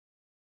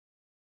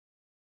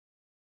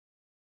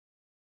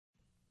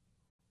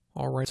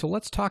Alright, so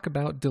let's talk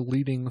about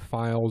deleting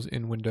files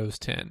in Windows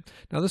 10.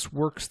 Now this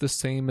works the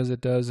same as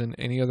it does in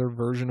any other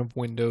version of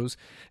Windows,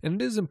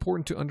 and it is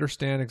important to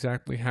understand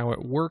exactly how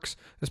it works,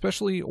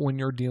 especially when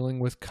you're dealing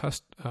with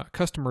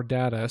customer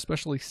data,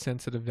 especially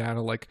sensitive data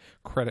like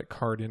credit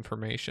card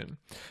information.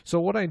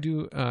 So what I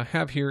do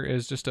have here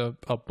is just a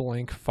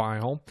blank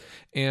file,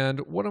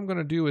 and what I'm going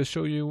to do is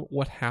show you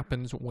what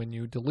happens when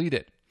you delete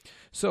it.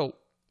 So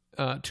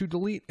to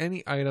delete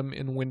any item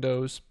in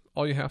Windows,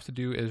 all you have to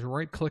do is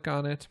right click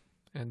on it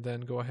and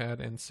then go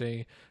ahead and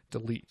say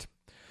delete.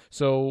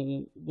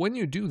 So when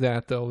you do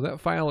that though,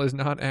 that file is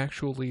not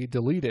actually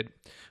deleted.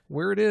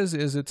 Where it is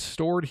it's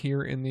stored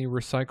here in the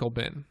recycle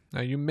bin.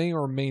 Now you may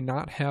or may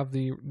not have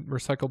the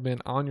recycle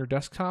bin on your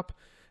desktop.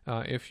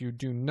 If you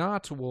do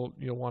not,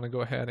 you'll want to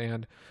go ahead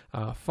and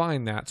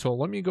find that. So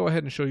let me go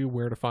ahead and show you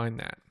where to find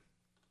that.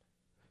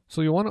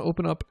 So you want to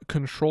open up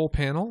Control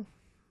Panel,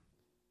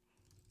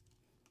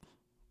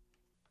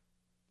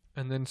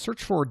 and then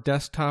search for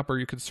desktop, or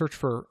you could search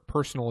for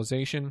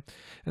personalization,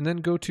 and then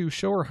go to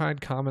show or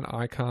hide common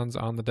icons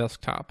on the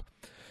desktop.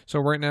 So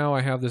right now I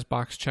have this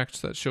box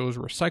checked that shows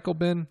recycle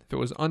bin. If it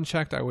was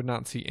unchecked, I would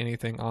not see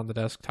anything on the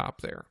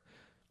desktop there.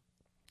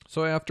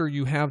 So after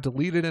you have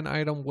deleted an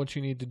item, what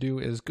you need to do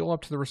is go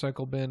up to the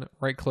recycle bin,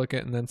 right click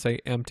it, and then say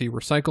empty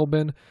recycle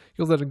bin.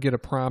 You'll then get a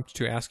prompt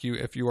to ask you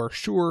if you are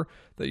sure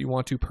that you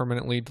want to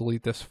permanently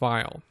delete this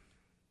file.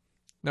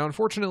 Now,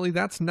 unfortunately,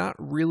 that's not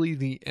really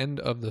the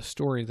end of the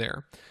story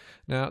there.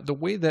 Now, the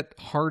way that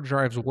hard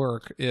drives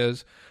work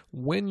is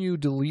when you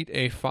delete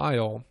a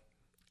file,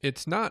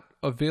 it's not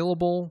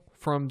available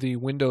from the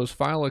Windows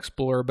File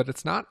Explorer, but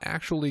it's not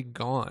actually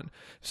gone.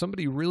 If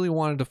somebody really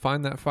wanted to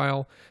find that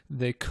file,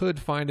 they could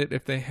find it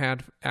if they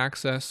had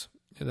access,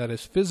 that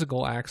is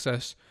physical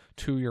access,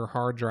 to your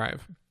hard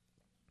drive.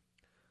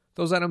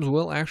 Those items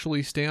will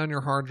actually stay on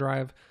your hard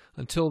drive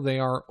until they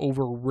are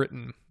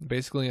overwritten,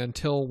 basically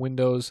until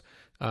Windows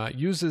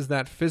uses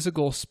that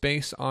physical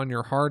space on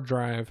your hard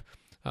drive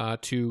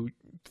to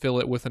fill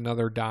it with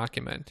another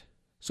document.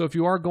 So if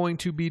you are going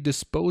to be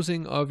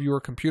disposing of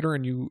your computer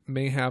and you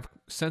may have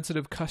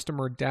sensitive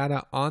customer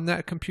data on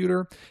that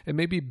computer, it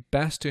may be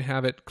best to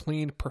have it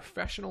cleaned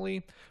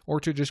professionally,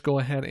 or to just go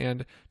ahead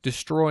and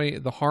destroy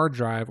the hard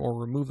drive or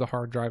remove the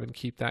hard drive and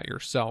keep that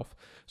yourself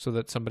so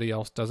that somebody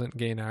else doesn't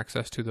gain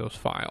access to those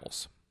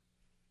files.